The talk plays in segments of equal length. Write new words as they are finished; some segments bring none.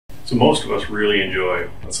So most of us really enjoy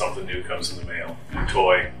when something new comes in the mail. New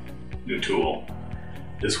toy, new tool.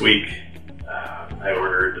 This week, I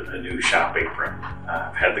ordered a new shop apron.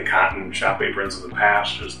 I've had the cotton shop aprons in the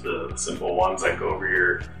past, just the simple ones that go over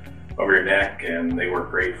your neck, and they work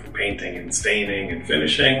great for painting and staining and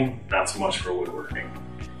finishing, not so much for woodworking.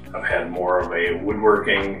 I've had more of a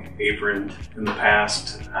woodworking apron in the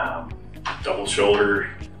past, double shoulder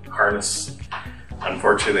harness.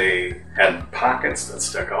 Unfortunately, they had pockets that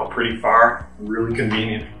stuck out pretty far. Really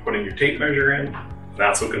convenient for putting your tape measure in.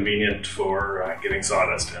 Not so convenient for getting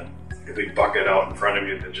sawdust in. A big bucket out in front of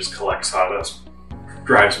you that just collects sawdust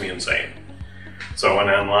drives me insane. So I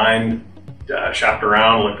went online, shopped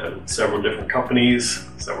around, looked at several different companies,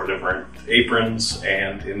 several different aprons,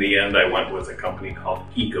 and in the end I went with a company called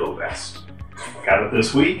ecoZen. Got it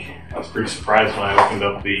this week. I was pretty surprised when I opened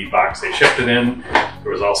up the box they shipped it in.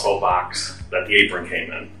 There was also a box that the apron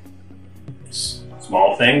came in.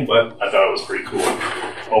 Small thing, but I thought it was pretty cool.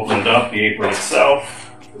 Opened it up, the apron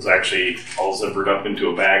itself was actually all zippered up into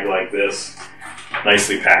a bag like this,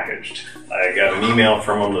 nicely packaged. I got an email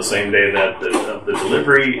from them the same day that the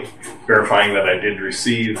delivery, verifying that I did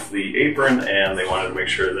receive the apron, and they wanted to make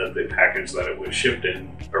sure that the package that it was shipped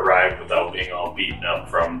in arrived without being all beaten up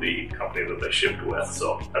from the company that they shipped with.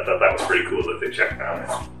 So I thought that was pretty cool that they checked on it.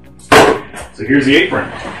 So here's the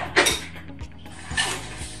apron.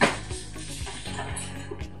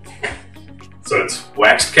 So it's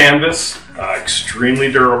waxed canvas, extremely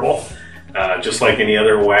durable. Just like any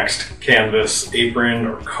other waxed canvas apron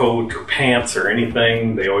or coat or pants or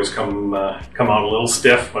anything, they always come out a little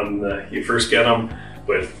stiff when you first get them,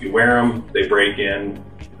 but if you wear them, they break in.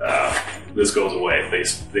 This goes away.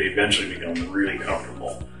 They eventually become really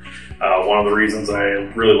comfortable. One of the reasons I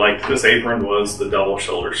really liked this apron was the double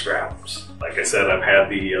shoulder straps. Like I said, I've had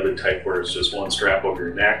the other type where it's just one strap over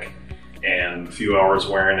your neck, and a few hours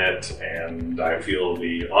wearing it, and I feel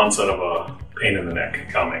the onset of a pain in the neck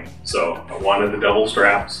coming. So I wanted the double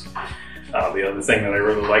straps. The other thing that I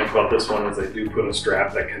really liked about this one is they do put a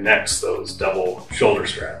strap that connects those double shoulder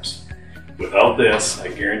straps. Without this, I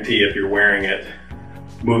guarantee if you're wearing it,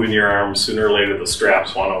 moving your arms, sooner or later the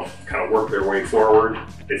straps want to kind of work their way forward.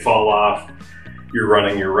 They fall off. You're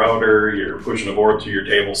running your router, you're pushing a board through your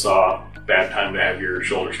table saw. Bad time to have your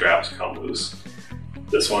shoulder straps come loose.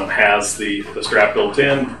 This one has the strap built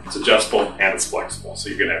in, it's adjustable, and it's flexible, so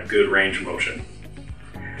you're going to have good range of motion.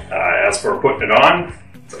 As for putting it on,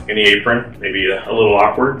 it's like any apron, maybe a little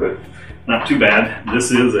awkward, but not too bad.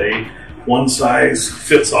 This is a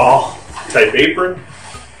one-size-fits-all type apron.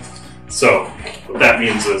 So what that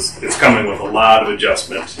means is it's coming with a lot of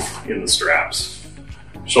adjustment in the straps.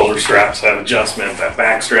 Shoulder straps have adjustment, that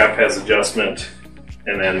back strap has adjustment,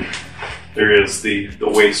 and then there is the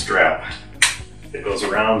waist strap that goes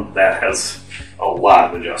around, that has a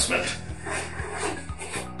lot of adjustment.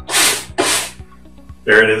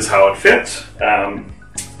 There it is, how it fits.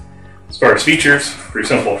 As far as features, pretty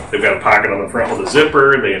simple. They've got a pocket on the front with a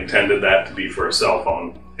zipper. They intended that to be for a cell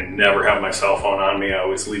phone. I never have my cell phone on me. I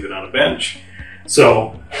always leave it on a bench.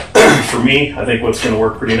 So for me, I think what's going to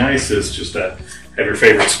work pretty nice is just to have your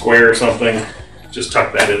favorite square or something. Just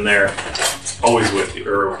tuck that in there. It's always with you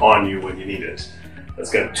or on you when you need it. It's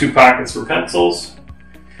got two pockets for pencils.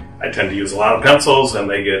 I tend to use a lot of pencils, and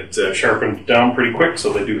they get sharpened down pretty quick,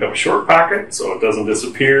 so they do have a short pocket, so it doesn't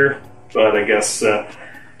disappear. But I guess, I've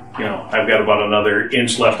got about another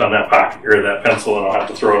inch left on that pocket or that pencil, and I'll have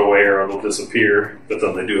to throw it away or it'll disappear. But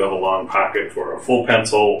then they do have a long pocket for a full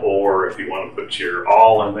pencil, or if you want to put your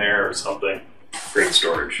awl in there or something, great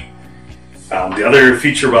storage. The other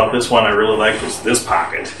feature about this one I really liked was this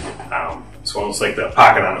pocket. It's almost like the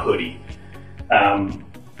pocket on a hoodie.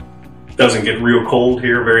 Doesn't get real cold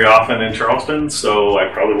here very often in Charleston, so I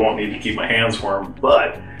probably won't need to keep my hands warm,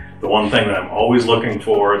 but the one thing that I'm always looking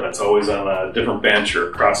for that's always on a different bench or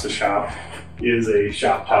across the shop is a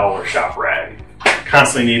shop towel or shop rag. I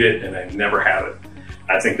constantly need it, and I never have it.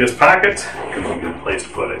 I think this pocket could be a good place to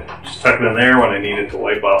put it. Just tuck it in there when I need it to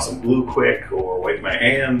wipe off some glue quick or wipe my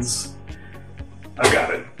hands. I've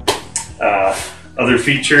got it. Other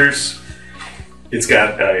features, it's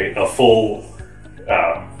got a full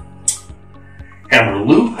hammer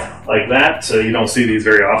loop like that, so you don't see these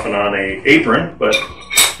very often on an apron, but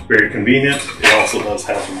very convenient. It also does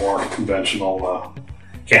have a more conventional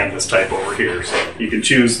canvas type over here, so you can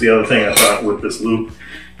choose. The other thing I thought with this loop,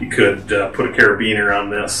 you could put a carabiner on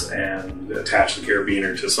this and attach the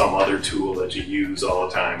carabiner to some other tool that you use all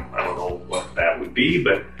the time. I don't know what that would be,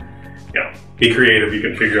 but be creative. You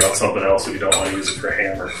can figure out something else if you don't want to use it for a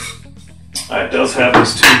hammer. It does have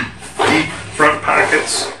these two deep front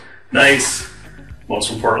pockets. Nice.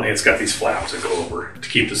 most importantly, it's got these flaps that go over to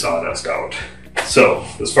keep the sawdust out. So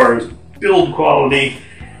as far as build quality,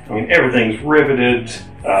 I mean, everything's riveted.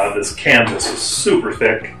 This canvas is super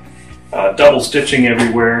thick, double stitching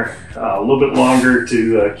everywhere, a little bit longer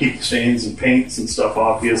to keep the stains and paints and stuff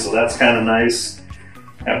off you, so that's kind of nice.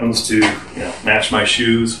 Happens to match my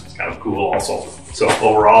shoes. It's kind of cool also. So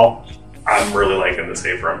overall, I'm really liking this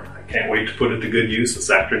apron. I can't wait to put it to good use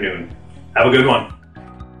this afternoon. Have a good one.